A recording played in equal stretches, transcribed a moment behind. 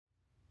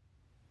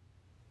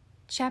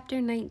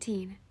Chapter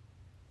 19.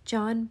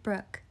 John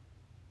Brooke.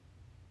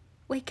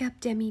 Wake up,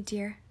 Demi,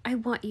 dear. I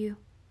want you.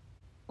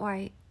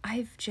 Why,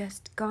 I've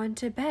just gone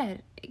to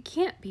bed. It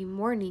can't be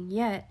morning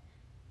yet.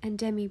 And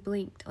Demi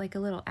blinked like a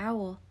little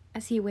owl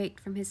as he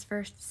waked from his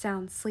first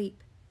sound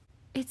sleep.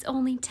 It's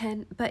only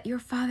 10, but your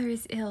father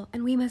is ill,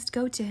 and we must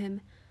go to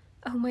him.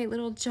 Oh, my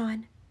little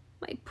John.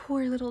 My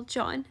poor little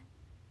John.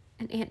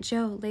 And Aunt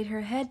Jo laid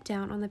her head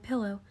down on the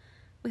pillow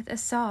with a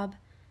sob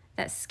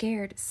that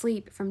scared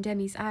sleep from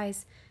Demi's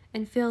eyes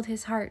and filled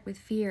his heart with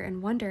fear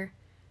and wonder,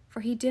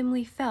 for he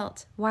dimly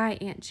felt why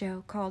Aunt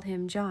Jo called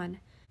him John,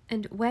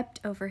 and wept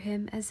over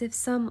him as if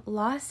some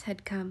loss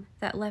had come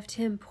that left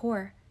him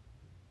poor.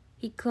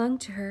 He clung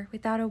to her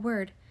without a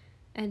word,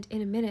 and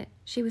in a minute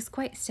she was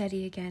quite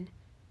steady again,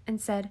 and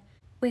said,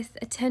 with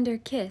a tender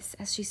kiss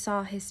as she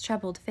saw his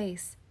troubled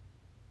face,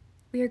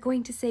 "We are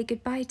going to say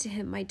goodbye to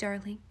him, my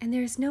darling, and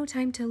there is no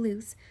time to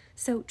lose,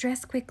 so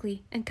dress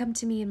quickly and come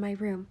to me in my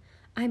room.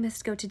 I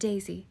must go to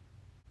Daisy."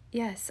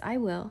 "Yes, I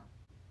will."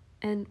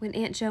 And when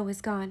Aunt Jo was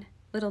gone,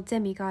 little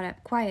Demi got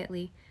up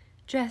quietly,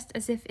 dressed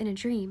as if in a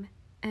dream,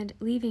 and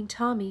leaving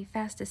Tommy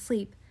fast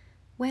asleep,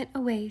 went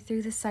away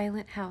through the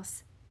silent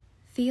house,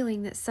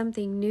 feeling that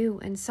something new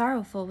and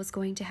sorrowful was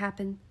going to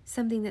happen,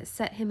 something that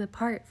set him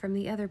apart from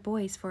the other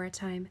boys for a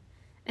time,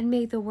 and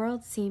made the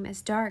world seem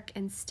as dark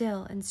and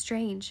still and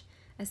strange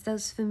as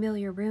those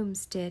familiar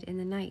rooms did in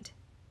the night.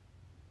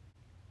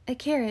 A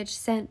carriage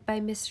sent by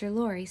Mr.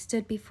 Lorry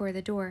stood before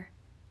the door.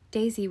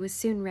 Daisy was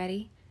soon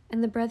ready,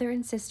 and the brother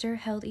and sister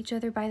held each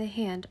other by the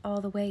hand all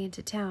the way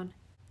into town,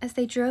 as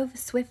they drove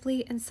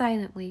swiftly and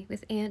silently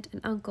with aunt and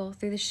uncle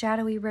through the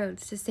shadowy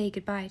roads to say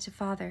goodbye to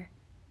father.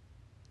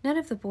 None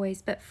of the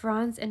boys but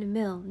Franz and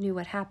Emil knew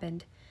what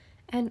happened,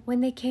 and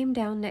when they came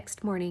down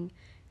next morning,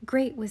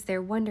 great was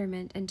their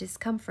wonderment and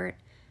discomfort,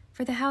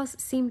 for the house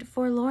seemed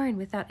forlorn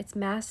without its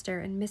master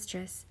and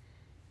mistress.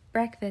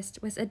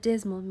 Breakfast was a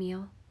dismal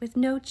meal, with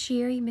no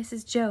cheery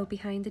Mrs. Jo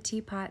behind the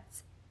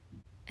teapots.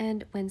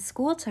 And when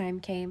school time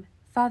came,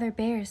 Father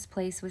Bear's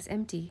place was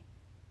empty.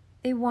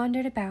 They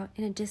wandered about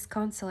in a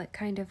disconsolate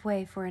kind of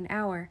way for an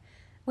hour,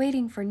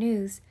 waiting for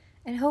news,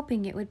 and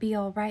hoping it would be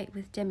all right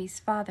with Demi's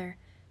father,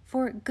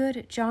 for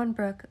good John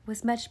Brooke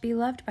was much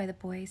beloved by the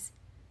boys.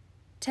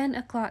 10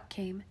 o'clock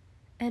came,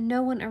 and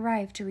no one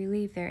arrived to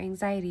relieve their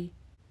anxiety.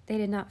 They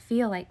did not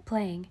feel like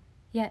playing,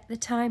 yet the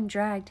time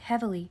dragged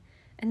heavily,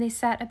 and they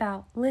sat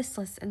about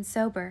listless and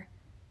sober.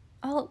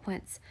 All at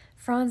once,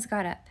 Franz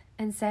got up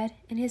and said,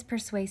 in his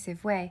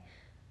persuasive way,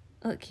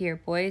 "Look here,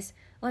 boys,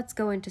 let's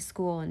go into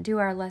school and do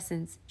our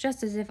lessons,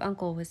 just as if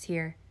Uncle was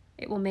here.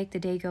 It will make the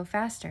day go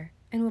faster,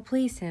 and will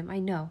please him, I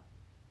know."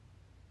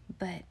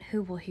 "But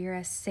who will hear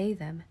us say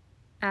them?"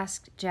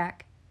 asked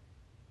Jack.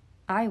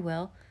 "I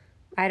will.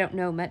 I don't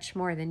know much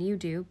more than you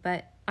do,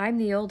 but I'm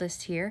the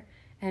oldest here,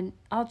 and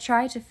I'll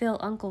try to fill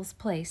Uncle's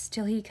place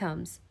till he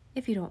comes,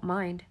 if you don't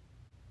mind."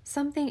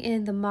 Something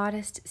in the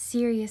modest,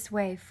 serious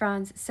way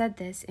Franz said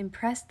this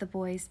impressed the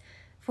boys,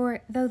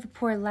 for though the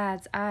poor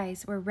lad's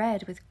eyes were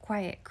red with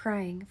quiet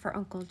crying for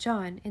Uncle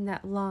John in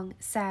that long,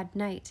 sad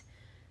night,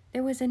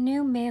 there was a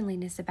new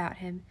manliness about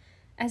him,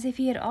 as if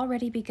he had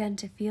already begun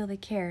to feel the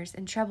cares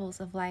and troubles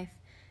of life,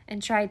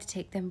 and tried to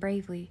take them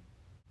bravely.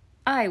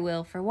 "I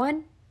will, for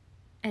one."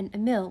 And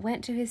Emil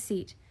went to his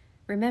seat,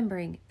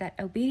 remembering that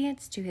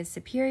obedience to his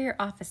superior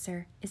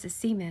officer is a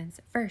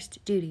seaman's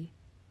first duty.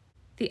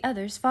 The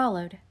others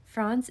followed.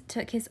 Franz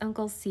took his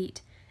uncle's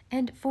seat,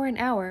 and for an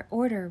hour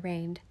order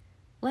reigned.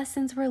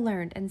 Lessons were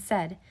learned and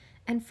said,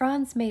 and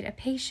Franz made a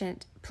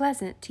patient,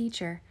 pleasant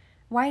teacher,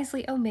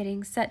 wisely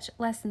omitting such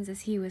lessons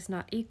as he was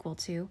not equal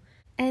to,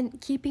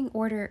 and keeping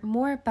order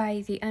more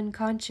by the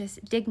unconscious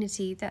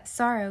dignity that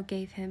sorrow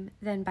gave him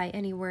than by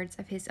any words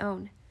of his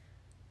own.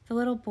 The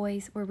little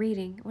boys were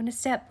reading when a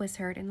step was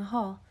heard in the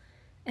hall,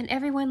 and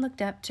everyone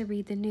looked up to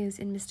read the news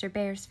in Mr.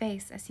 Bear's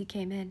face as he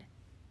came in.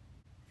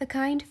 The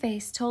kind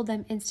face told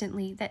them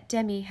instantly that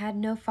Demi had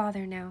no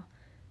father now,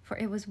 for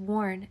it was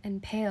worn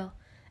and pale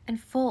and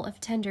full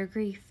of tender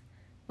grief,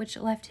 which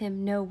left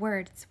him no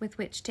words with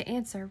which to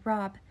answer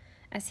Rob,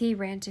 as he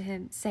ran to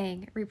him,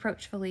 saying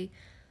reproachfully,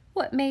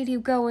 "What made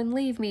you go and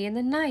leave me in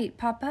the night,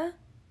 Papa?"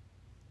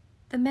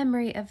 The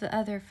memory of the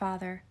other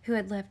father, who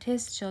had left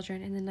his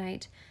children in the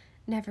night,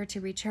 never to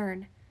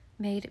return,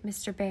 made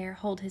Mr. Bear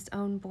hold his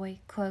own boy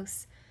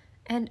close,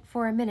 and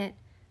for a minute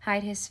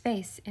hide his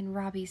face in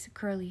Robbie's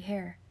curly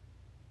hair.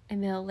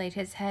 Emil laid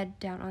his head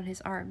down on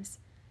his arms.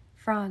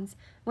 Franz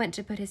went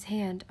to put his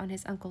hand on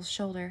his uncle's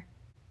shoulder,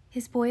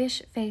 his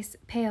boyish face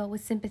pale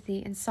with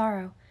sympathy and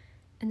sorrow,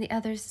 and the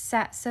others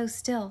sat so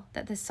still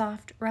that the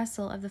soft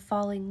rustle of the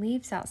falling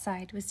leaves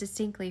outside was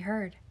distinctly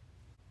heard.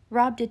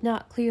 Rob did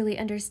not clearly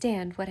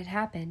understand what had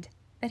happened,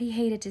 but he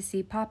hated to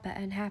see Papa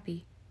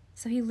unhappy,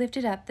 so he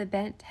lifted up the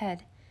bent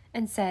head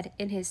and said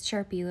in his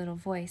chirpy little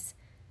voice,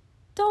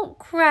 "Don't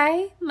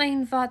cry,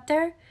 mein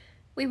Vater.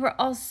 We were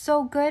all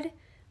so good.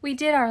 We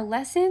did our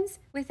lessons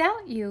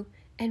without you,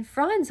 and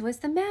Franz was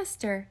the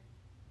master."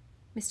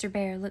 Mr.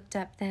 Bear looked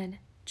up then,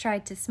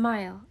 tried to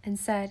smile, and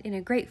said in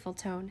a grateful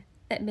tone,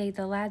 that made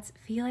the lads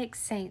feel like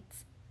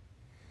saints.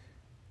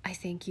 "I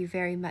thank you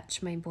very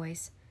much, my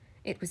boys.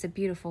 It was a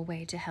beautiful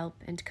way to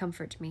help and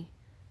comfort me.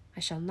 I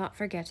shall not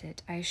forget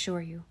it, I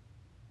assure you."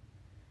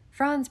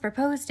 "Franz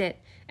proposed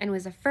it, and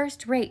was a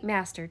first-rate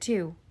master,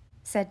 too,"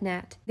 said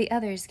Nat. The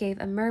others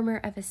gave a murmur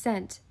of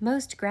assent,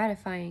 most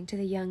gratifying to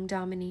the young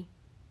dominie.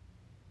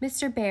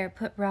 Mr. Bear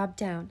put Rob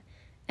down,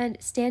 and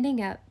standing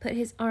up, put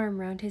his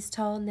arm round his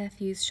tall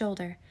nephew's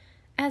shoulder,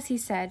 as he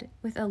said,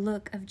 with a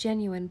look of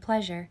genuine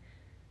pleasure,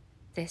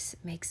 "This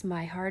makes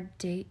my hard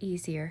day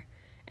easier,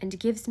 and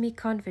gives me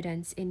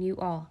confidence in you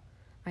all.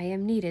 I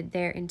am needed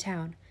there in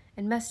town,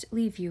 and must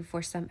leave you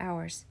for some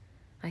hours.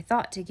 I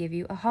thought to give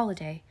you a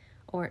holiday,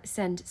 or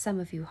send some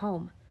of you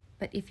home,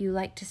 but if you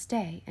like to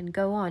stay and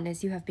go on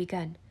as you have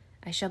begun,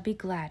 I shall be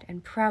glad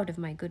and proud of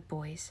my good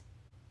boys."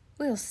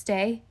 "We'll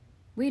stay.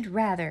 We'd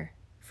rather.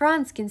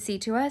 Franz can see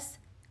to us,"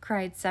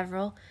 cried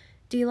several,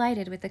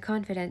 delighted with the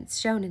confidence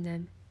shown in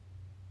them.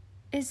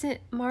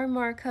 "Isn't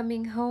Marmar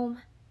coming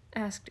home?"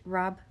 asked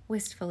Rob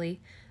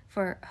wistfully,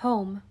 for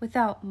home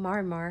without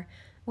Marmar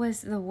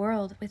was the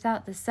world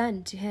without the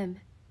sun to him.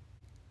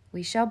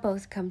 "We shall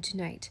both come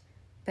tonight,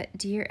 but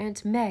dear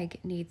Aunt Meg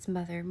needs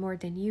mother more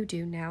than you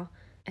do now,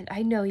 and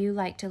I know you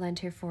like to lend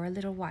her for a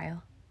little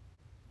while."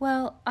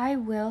 "Well, I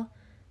will,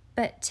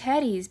 but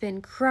Teddy's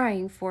been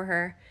crying for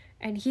her,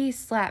 and he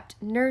slapped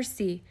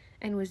Nursey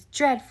and was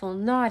dreadful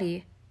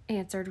naughty,"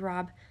 answered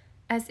Rob,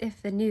 as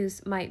if the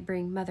news might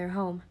bring mother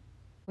home.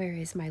 "Where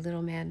is my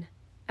little man?"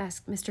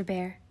 asked Mr.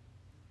 Bear.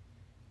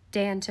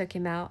 "Dan took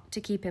him out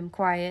to keep him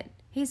quiet.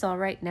 He's all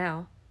right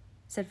now,"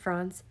 said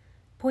Franz,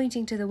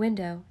 pointing to the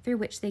window through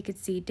which they could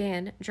see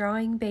Dan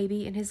drawing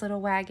baby in his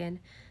little wagon,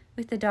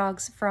 with the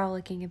dogs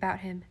frolicking about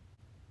him.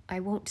 "I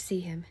won't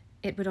see him.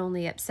 It would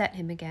only upset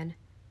him again.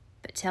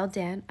 But tell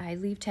Dan I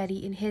leave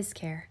Teddy in his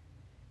care.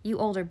 You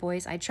older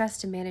boys I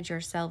trust to manage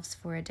yourselves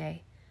for a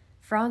day.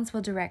 Franz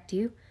will direct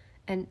you,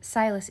 and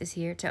Silas is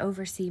here to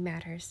oversee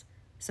matters.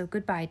 So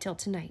goodbye till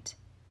tonight."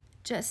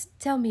 "Just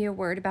tell me a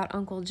word about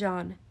Uncle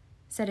John,"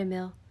 said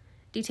Emil,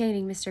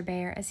 detaining Mr.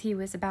 Bear as he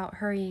was about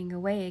hurrying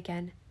away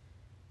again.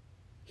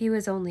 "He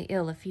was only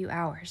ill a few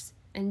hours,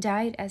 and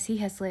died as he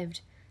has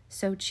lived,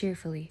 so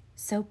cheerfully,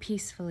 so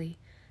peacefully,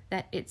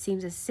 that it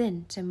seems a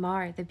sin to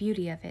mar the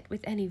beauty of it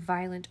with any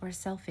violent or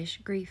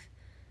selfish grief.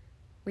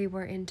 We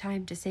were in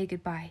time to say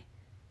goodbye,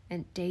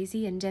 and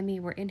Daisy and Demi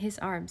were in his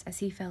arms as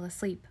he fell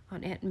asleep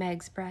on Aunt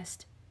Meg's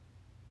breast.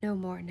 No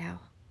more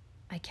now.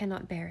 I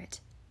cannot bear it."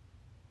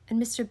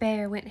 And Mr.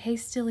 Bear went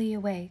hastily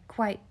away,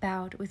 quite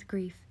bowed with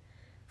grief,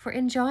 for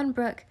in John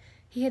Brooke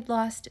he had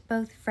lost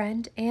both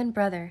friend and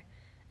brother,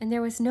 and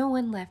there was no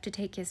one left to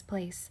take his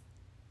place.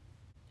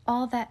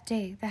 All that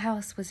day the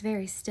house was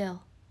very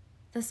still.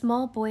 The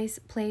small boys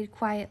played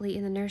quietly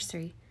in the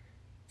nursery.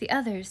 The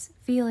others,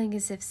 feeling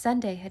as if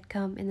Sunday had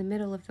come in the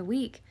middle of the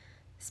week,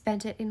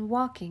 spent it in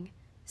walking,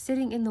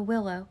 sitting in the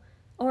willow,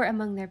 or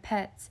among their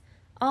pets,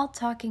 all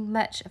talking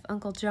much of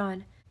Uncle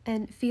John,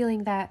 and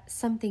feeling that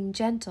something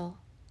gentle,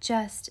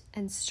 just,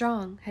 and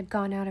strong had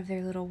gone out of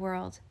their little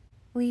world,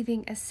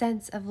 leaving a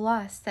sense of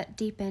loss that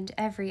deepened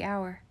every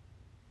hour.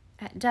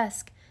 At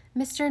dusk,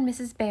 Mr. and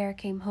Mrs. Bear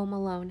came home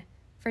alone,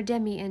 for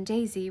Demi and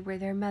Daisy were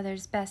their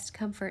mother's best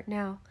comfort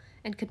now,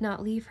 and could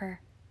not leave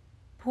her.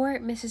 Poor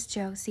Mrs.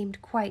 Joe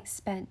seemed quite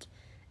spent,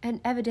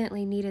 and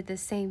evidently needed the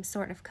same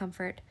sort of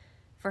comfort,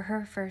 for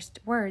her first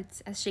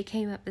words as she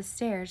came up the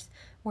stairs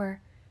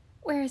were,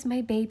 "Where is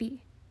my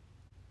baby?"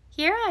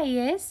 "Here I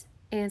is,"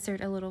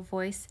 answered a little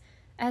voice,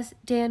 as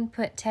Dan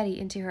put Teddy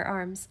into her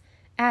arms,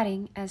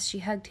 adding, as she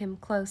hugged him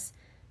close,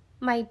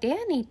 "My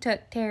Danny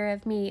took care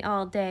of me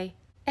all day,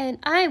 and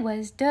I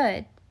was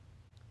good."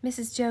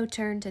 Mrs. Joe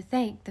turned to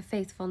thank the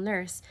faithful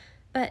nurse,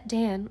 but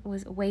Dan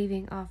was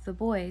waving off the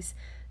boys,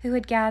 who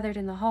had gathered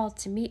in the hall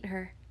to meet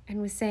her, and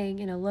was saying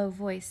in a low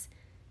voice,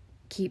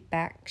 "Keep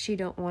back, she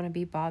don't want to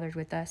be bothered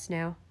with us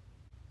now."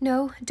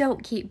 "No,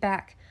 don't keep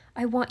back.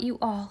 I want you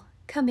all.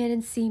 Come in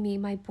and see me,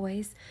 my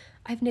boys.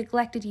 I've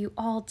neglected you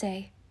all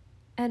day."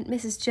 And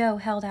Mrs. Joe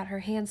held out her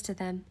hands to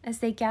them as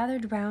they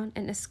gathered round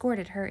and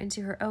escorted her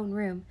into her own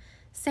room,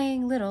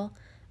 saying little,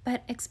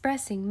 but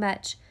expressing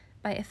much,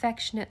 by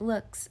affectionate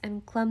looks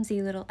and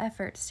clumsy little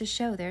efforts to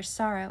show their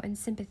sorrow and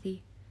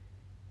sympathy.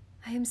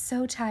 "I am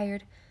so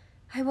tired.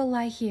 I will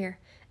lie here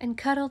and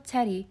cuddle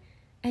Teddy,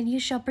 and you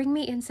shall bring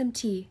me in some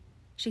tea,"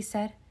 she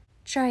said,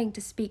 trying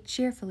to speak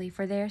cheerfully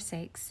for their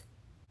sakes.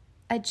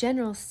 A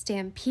general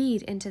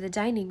stampede into the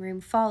dining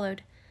room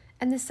followed,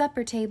 and the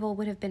supper table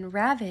would have been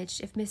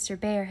ravaged if Mr.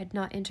 Bear had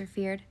not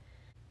interfered.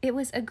 It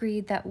was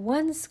agreed that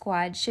one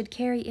squad should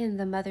carry in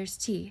the mother's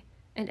tea,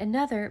 and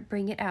another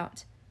bring it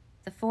out.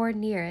 The four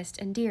nearest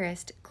and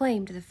dearest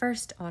claimed the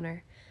first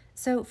honor,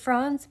 so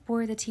Franz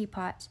bore the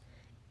teapot,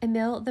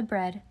 Emil the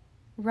bread,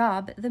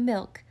 Rob the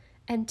milk,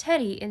 and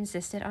Teddy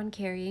insisted on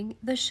carrying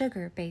the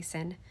sugar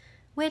basin,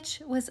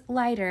 which was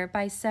lighter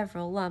by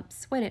several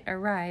lumps when it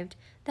arrived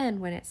than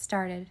when it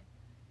started.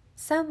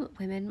 Some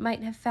women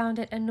might have found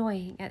it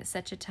annoying at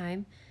such a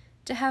time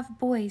to have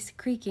boys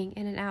creaking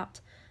in and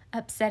out,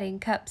 upsetting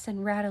cups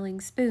and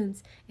rattling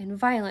spoons in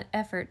violent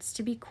efforts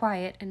to be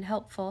quiet and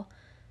helpful.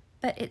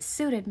 But it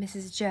suited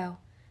Mrs. Joe,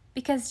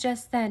 because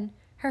just then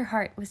her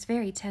heart was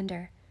very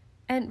tender,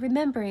 and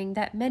remembering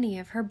that many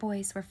of her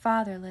boys were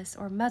fatherless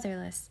or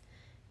motherless,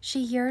 she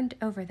yearned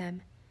over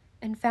them,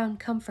 and found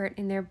comfort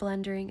in their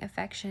blundering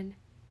affection.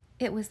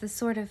 It was the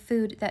sort of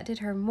food that did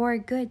her more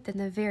good than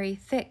the very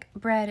thick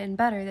bread and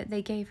butter that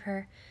they gave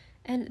her,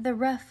 and the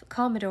rough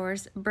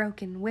Commodore's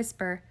broken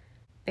whisper,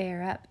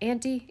 "Bear up,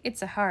 Auntie,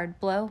 it's a hard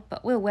blow,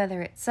 but we'll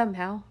weather it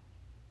somehow,"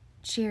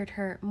 cheered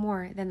her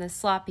more than the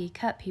sloppy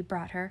cup he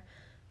brought her,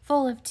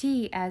 full of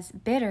tea as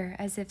bitter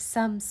as if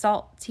some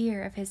salt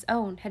tear of his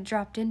own had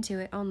dropped into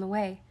it on the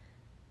way.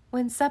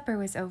 When supper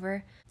was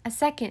over, a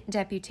second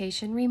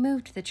deputation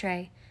removed the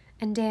tray,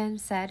 and Dan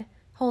said,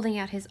 holding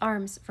out his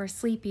arms for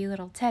sleepy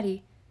little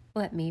Teddy,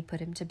 "Let me put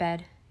him to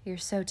bed. You're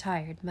so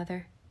tired,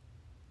 Mother."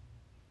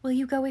 "Will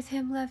you go with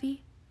him,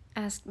 lovey?"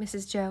 asked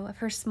Mrs. Joe of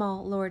her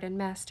small lord and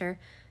master,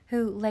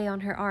 who lay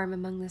on her arm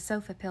among the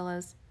sofa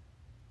pillows.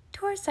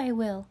 "'Course I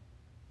will,"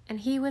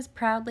 and he was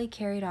proudly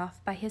carried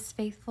off by his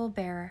faithful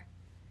bearer.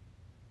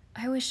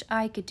 "I wish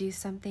I could do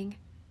something,"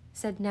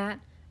 said Nat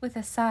with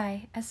a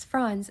sigh as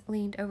Franz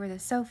leaned over the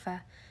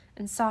sofa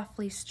and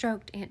softly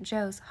stroked Aunt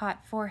Joe's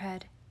hot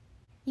forehead.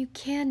 "You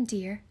can,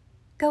 dear.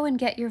 Go and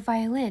get your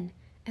violin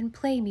and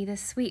play me the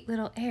sweet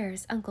little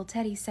airs Uncle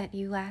Teddy sent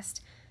you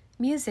last.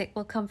 Music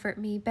will comfort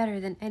me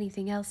better than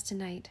anything else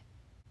tonight."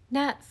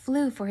 Nat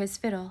flew for his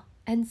fiddle,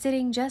 and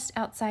sitting just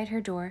outside her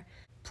door,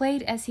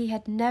 played as he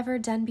had never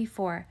done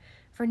before,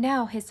 for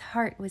now his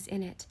heart was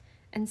in it,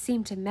 and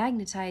seemed to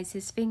magnetize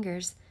his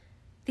fingers.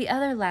 The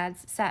other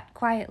lads sat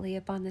quietly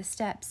upon the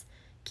steps,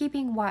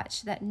 keeping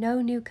watch that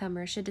no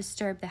newcomer should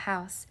disturb the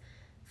house.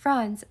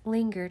 Franz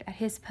lingered at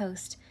his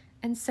post,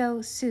 and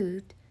so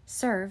soothed,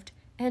 served,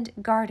 and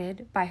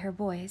guarded by her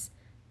boys,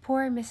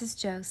 poor Mrs.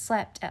 Joe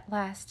slept at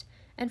last,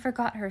 and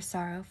forgot her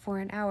sorrow for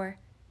an hour.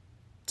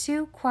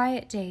 2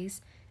 quiet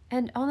days,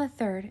 and on the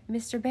third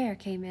Mr. Bear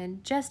came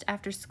in just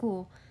after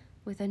school,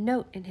 with a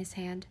note in his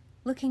hand,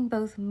 looking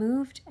both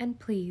moved and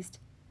pleased.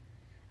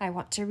 "I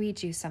want to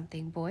read you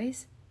something,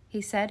 boys,"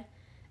 he said,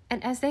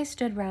 and as they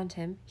stood round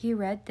him, he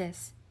read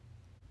this: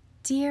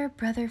 "Dear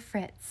Brother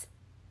Fritz,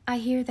 I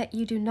hear that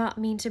you do not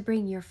mean to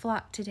bring your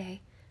flock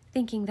today,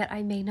 thinking that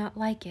I may not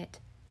like it.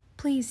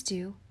 Please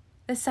do.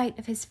 The sight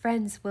of his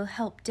friends will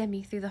help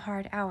Demi through the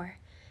hard hour,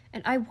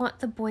 and I want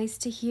the boys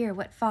to hear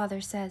what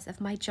Father says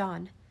of my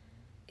John.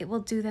 It will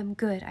do them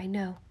good, I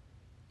know.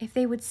 If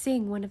they would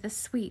sing one of the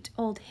sweet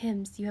old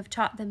hymns you have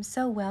taught them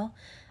so well,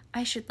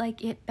 I should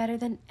like it better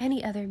than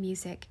any other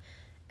music,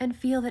 and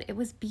feel that it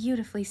was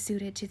beautifully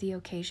suited to the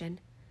occasion.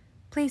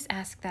 Please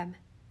ask them,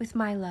 with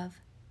my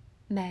love,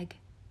 Meg."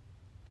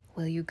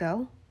 "Will you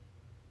go?"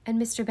 And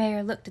Mr.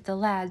 Bear looked at the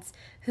lads,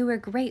 who were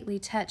greatly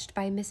touched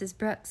by Mrs.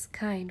 Brooks'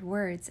 kind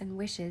words and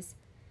wishes.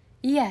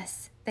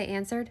 "Yes," they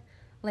answered,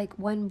 like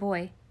one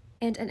boy,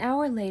 and an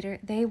hour later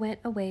they went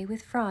away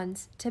with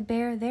Franz to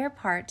bear their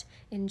part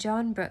in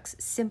John Brooks'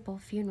 simple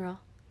funeral.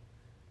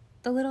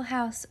 The little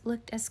house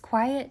looked as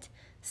quiet,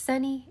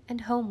 sunny,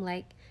 and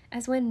homelike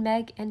as when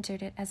Meg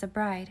entered it as a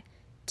bride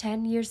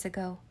 10 years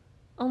ago,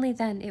 only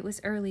then it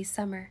was early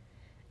summer,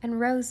 and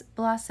rose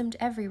blossomed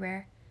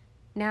everywhere.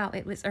 Now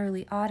it was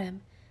early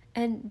autumn,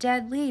 and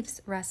dead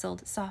leaves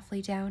rustled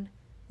softly down,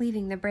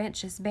 leaving the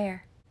branches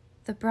bare.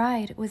 The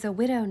bride was a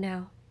widow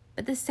now,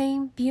 but the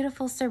same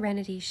beautiful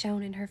serenity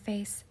shone in her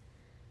face,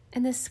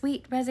 and the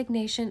sweet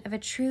resignation of a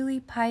truly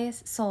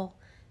pious soul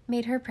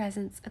made her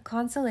presence a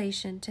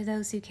consolation to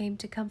those who came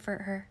to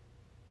comfort her.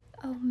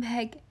 "Oh,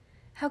 Meg,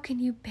 how can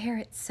you bear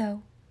it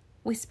so?"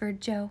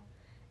 whispered Joe,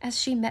 as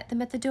she met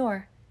them at the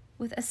door,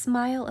 with a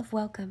smile of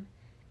welcome,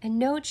 and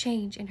no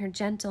change in her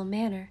gentle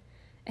manner,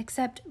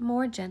 except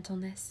more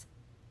gentleness.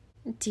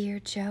 "Dear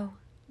Joe,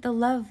 the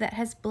love that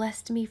has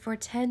blessed me for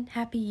 10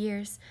 happy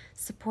years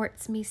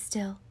supports me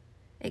still.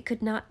 It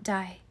could not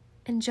die,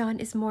 and John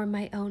is more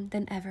my own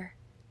than ever,"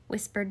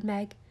 whispered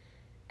Meg,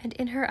 and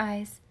in her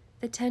eyes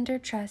the tender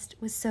trust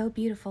was so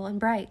beautiful and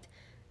bright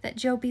that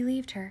Joe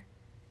believed her,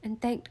 and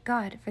thanked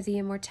God for the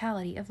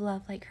immortality of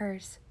love like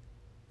hers.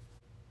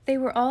 They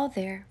were all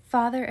there,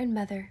 Father and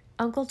Mother,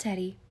 Uncle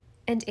Teddy,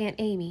 and Aunt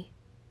Amy,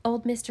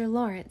 old Mr.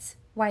 Lawrence,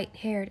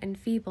 white-haired and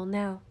feeble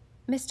now,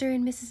 Mr.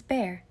 and Mrs.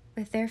 Bear,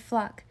 with their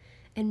flock,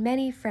 and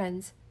many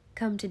friends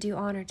come to do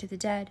honor to the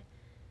dead.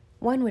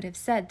 One would have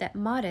said that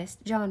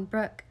modest John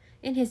Brooke,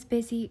 in his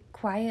busy,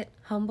 quiet,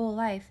 humble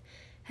life,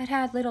 had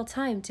had little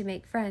time to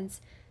make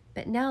friends,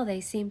 but now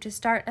they seemed to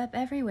start up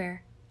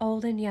everywhere,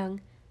 old and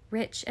young,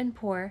 rich and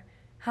poor,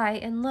 high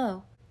and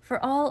low,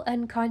 for all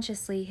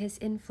unconsciously his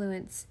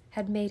influence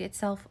had made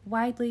itself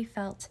widely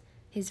felt,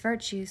 his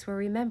virtues were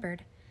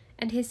remembered,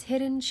 and his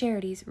hidden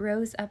charities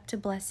rose up to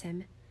bless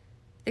him.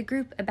 The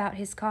group about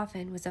his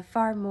coffin was a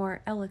far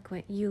more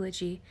eloquent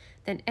eulogy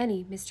than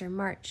any Mr.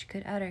 March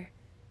could utter.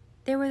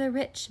 There were the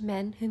rich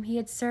men whom he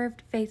had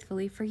served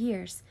faithfully for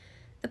years,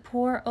 the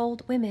poor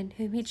old women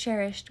whom he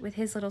cherished with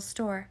his little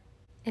store,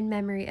 in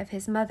memory of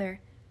his mother,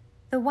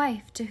 the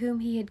wife to whom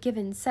he had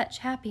given such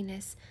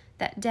happiness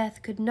that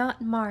death could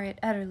not mar it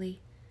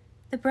utterly,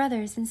 the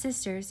brothers and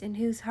sisters in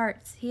whose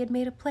hearts he had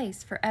made a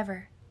place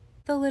forever,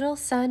 the little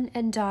son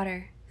and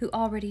daughter who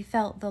already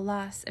felt the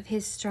loss of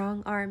his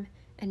strong arm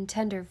and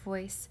tender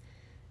voice,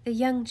 the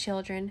young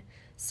children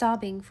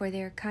sobbing for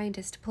their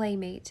kindest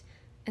playmate,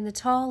 and the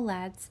tall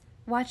lads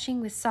watching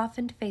with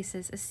softened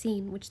faces a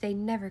scene which they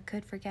never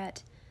could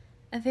forget.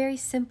 A very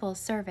simple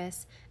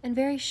service, and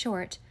very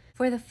short,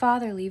 for the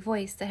fatherly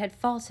voice that had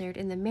faltered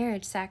in the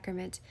marriage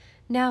sacrament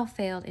now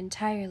failed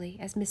entirely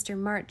as Mr.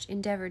 March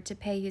endeavored to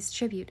pay his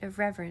tribute of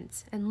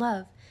reverence and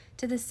love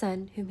to the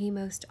son whom he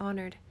most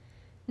honored.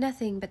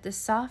 Nothing but the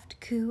soft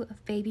coo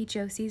of baby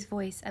Josie's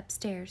voice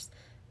upstairs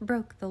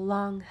broke the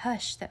long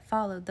hush that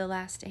followed the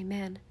last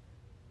amen.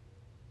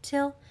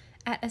 Till,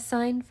 at a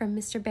sign from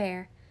Mr.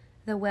 Bear,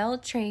 the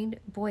well-trained,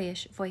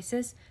 boyish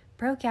voices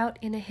broke out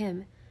in a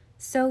hymn,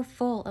 so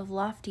full of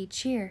lofty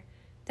cheer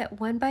that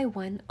one by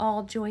one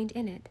all joined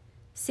in it,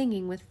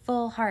 singing with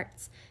full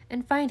hearts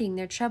and finding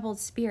their troubled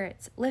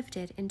spirits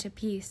lifted into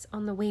peace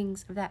on the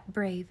wings of that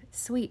brave,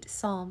 sweet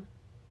psalm.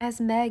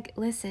 As Meg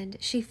listened,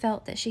 she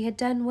felt that she had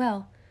done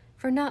well,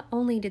 for not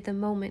only did the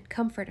moment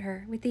comfort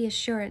her with the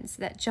assurance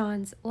that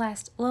John's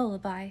last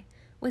lullaby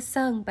was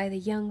sung by the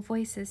young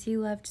voices he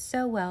loved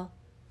so well,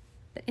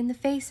 but in the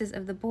faces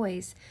of the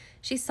boys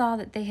she saw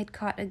that they had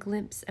caught a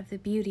glimpse of the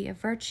beauty of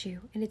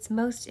virtue in its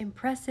most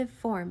impressive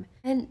form,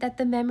 and that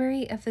the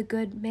memory of the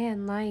good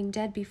man lying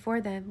dead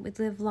before them would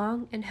live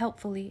long and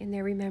helpfully in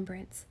their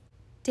remembrance.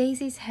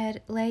 Daisy's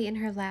head lay in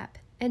her lap,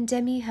 and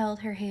Demi held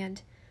her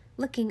hand,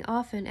 looking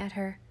often at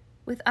her,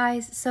 with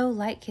eyes so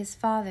like his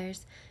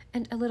father's,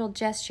 and a little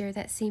gesture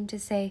that seemed to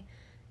say,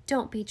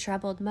 "Don't be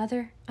troubled,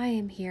 mother, I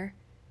am here."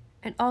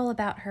 And all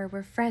about her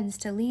were friends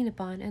to lean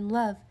upon and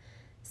love,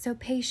 so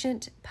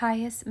patient,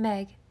 pious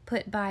Meg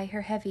put by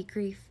her heavy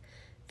grief,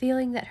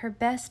 feeling that her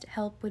best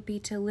help would be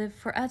to live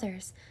for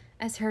others,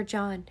 as her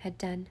John had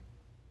done.